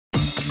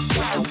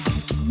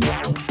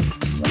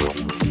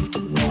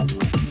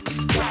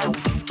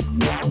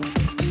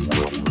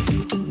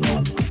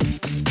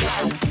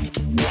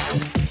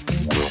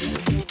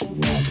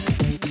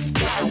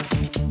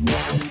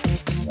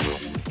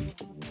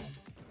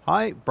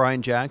Hi,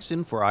 Brian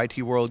Jackson for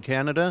IT World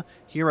Canada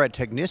here at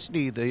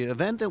Technicity, the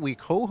event that we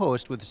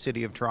co-host with the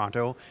City of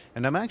Toronto.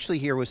 And I'm actually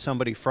here with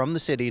somebody from the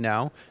city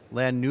now.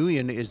 Lan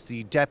Nguyen is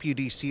the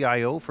Deputy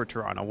CIO for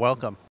Toronto.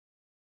 Welcome.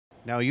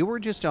 Now, you were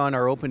just on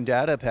our Open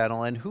Data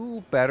panel, and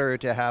who better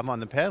to have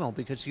on the panel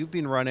because you've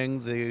been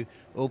running the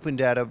Open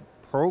Data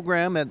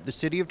program at the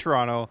City of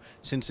Toronto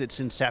since its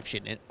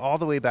inception, all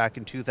the way back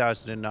in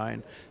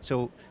 2009.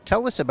 So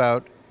tell us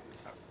about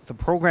the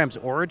program's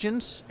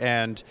origins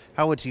and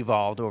how it's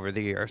evolved over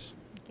the years.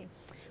 Okay.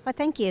 Well,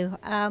 thank you.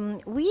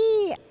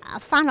 We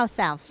found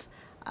ourselves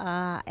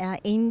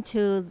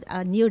into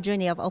a new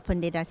journey of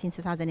open data since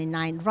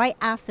 2009, right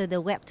after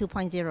the Web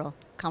 2.0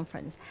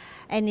 conference.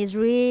 And it's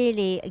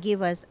really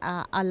give us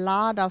a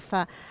lot of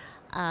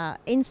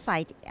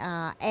insight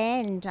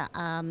and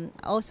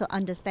also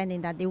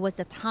understanding that there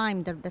was a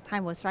time, the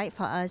time was right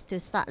for us to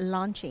start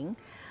launching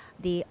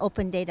the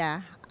open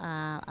data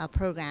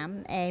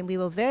program, and we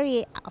were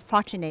very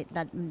fortunate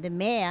that the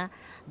mayor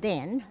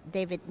then,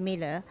 David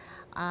Miller,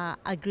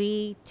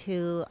 agreed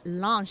to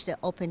launch the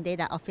open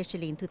data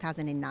officially in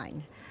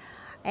 2009,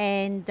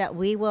 and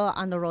we were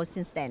on the road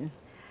since then.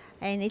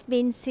 And it's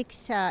been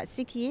six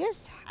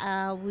years.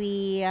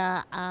 We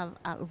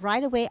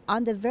right away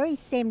on the very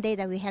same day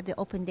that we have the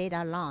open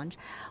data launch,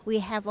 we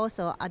have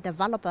also a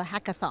developer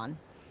hackathon,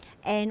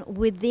 and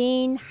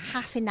within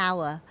half an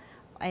hour,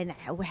 and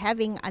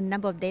having a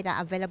number of data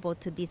available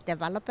to these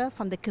developers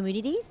from the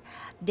communities,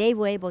 they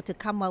were able to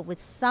come up with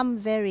some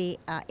very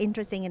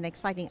interesting and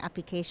exciting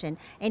application.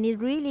 And it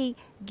really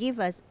gave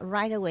us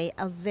right away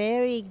a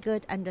very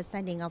good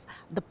understanding of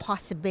the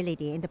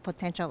possibility and the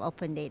potential of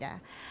open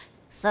data.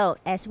 So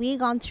as we've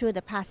gone through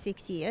the past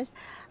 6 years,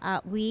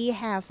 we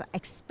have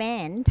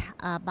expanded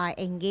by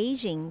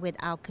engaging with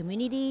our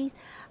communities,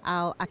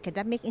 our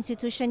academic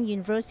institutions,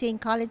 universities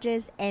and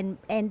colleges, and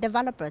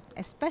developers,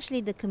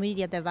 especially the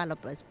community of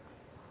developers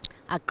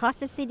across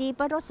the city,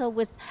 but also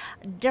with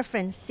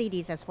different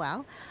cities as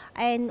well.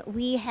 And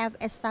we have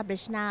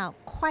established now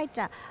quite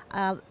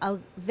a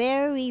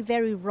very,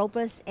 very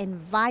robust and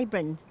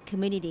vibrant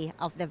community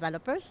of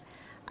developers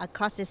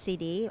across the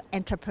city,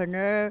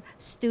 entrepreneurs,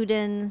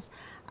 students,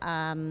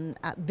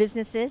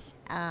 businesses,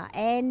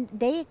 and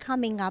they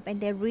coming up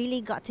and they really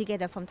got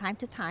together from time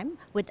to time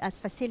with us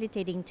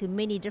facilitating to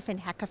many different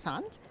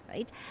hackathons,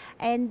 right?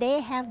 And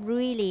they have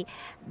really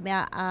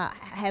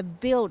have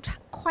built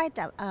quite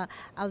a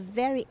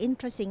very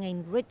interesting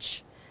and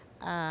rich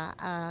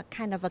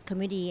kind of a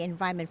community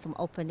environment from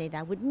open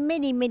data with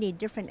many, many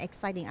different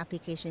exciting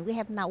applications. We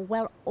have now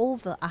well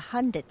over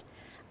 100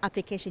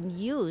 applications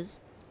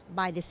used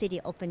by the city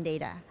open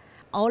data.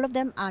 All of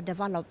them are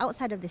developed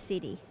outside of the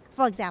city.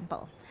 For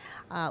example,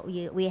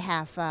 we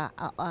have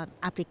an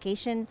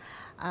application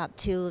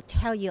to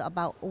tell you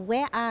about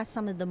where are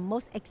some of the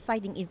most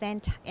exciting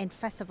events and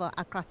festivals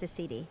across the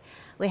city.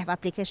 We have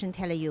application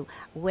telling you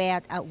where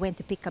when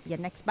to pick up your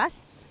next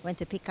bus, when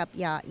to pick up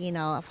your,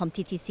 from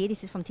TTC,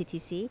 this is from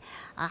TTC,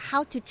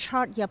 how to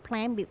chart your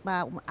plan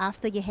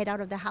after you head out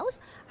of the house,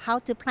 how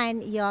to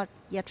plan your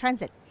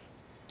transit.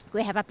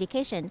 We have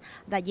application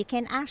that you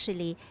can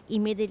actually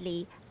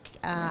immediately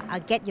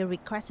get your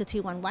request to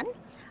 311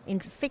 in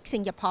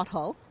fixing your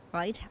pothole,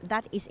 right?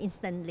 That is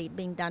instantly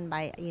being done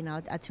by,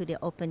 to the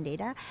open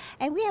data.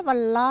 And we have a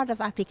lot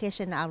of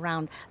application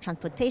around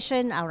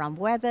transportation, around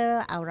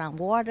weather, around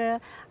water,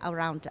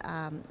 around,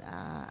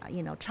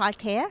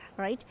 childcare,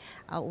 right?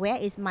 Where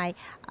is my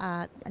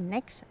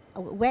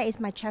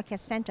childcare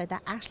center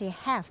that actually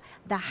have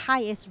the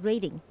highest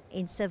rating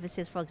in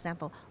services, for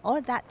example,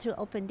 all that through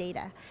open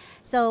data.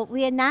 So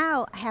we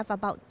now have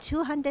about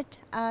 200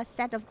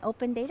 set of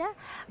open data,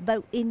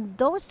 but in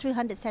those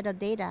 300 set of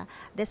data,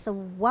 there's a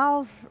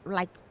wealth,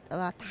 like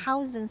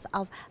thousands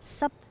of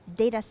sub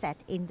data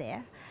set in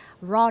there,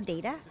 raw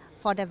data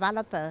for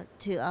developer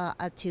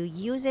to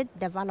use it,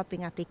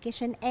 developing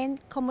application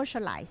and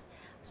commercialize.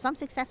 Some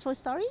successful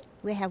story,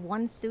 we have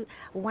one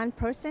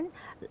person,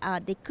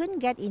 they couldn't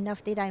get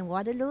enough data in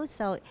Waterloo,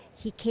 so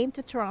he came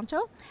to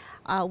Toronto,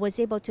 was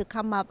able to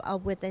come up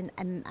with an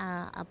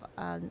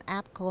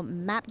app called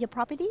Map Your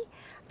Property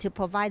to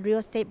provide real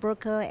estate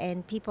broker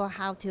and people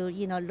how to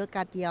look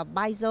at your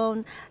buy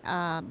zone,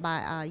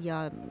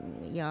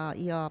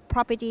 your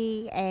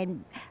property,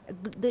 and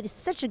it's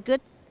such a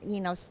good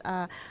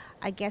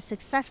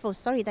successful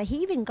story that he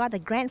even got a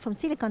grant from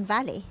Silicon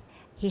Valley.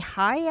 He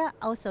hired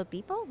also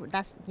people,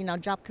 that's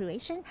job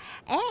creation,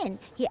 and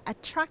he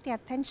attracted the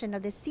attention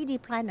of the city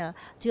planner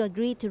to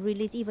agree to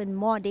release even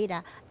more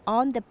data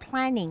on the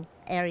planning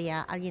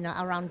area,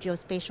 around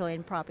geospatial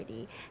and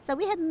property. So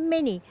we have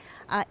many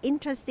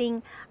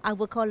interesting, I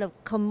would call it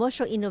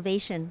commercial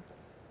innovation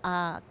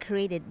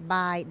created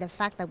by the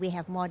fact that we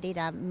have more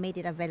data made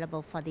it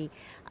available for the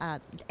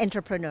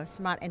entrepreneur,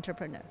 smart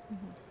entrepreneur.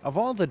 Mm-hmm. Of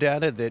all the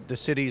data that the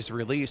city's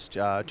released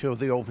to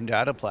the open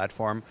data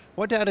platform,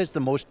 what data is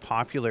the most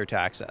popular to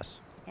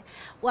access?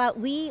 Well,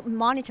 we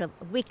monitor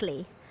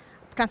weekly.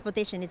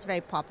 Transportation is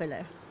very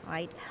popular,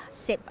 right?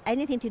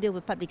 Anything to do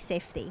with public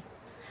safety.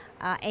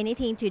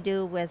 anything to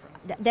do with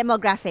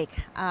demographic.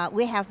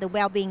 We have the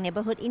Well-being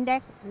Neighborhood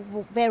Index,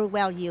 very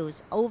well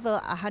used, over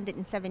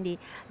 170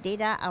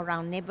 data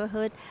around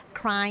neighborhood,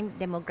 crime,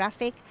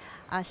 demographic,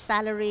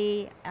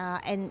 salary,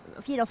 and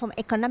from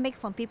economic,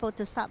 from people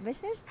to start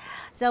business.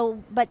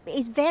 So, but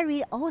it's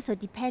very also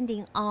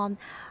depending on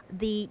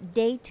the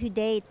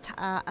day-to-day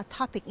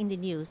topic in the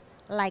news.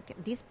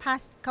 Like this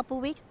past couple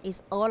weeks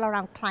is all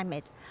around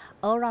climate,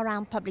 all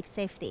around public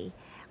safety,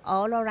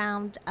 all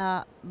around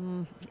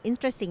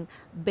interesting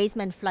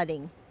basement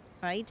flooding,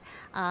 right?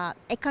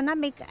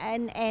 Economic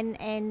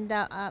and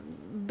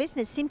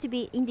business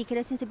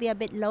indicators seems to be a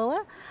bit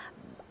lower.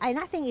 And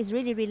I think it's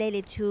really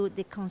related to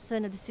the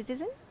concern of the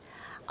citizen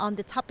on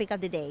the topic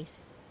of the day,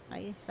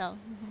 right? So.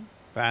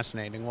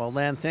 Fascinating. Well,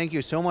 Lan, thank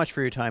you so much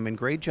for your time and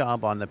great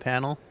job on the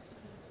panel.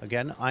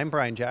 Again, I'm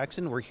Brian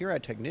Jackson. We're here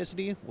at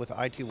Technicity with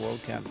IT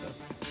World Canada.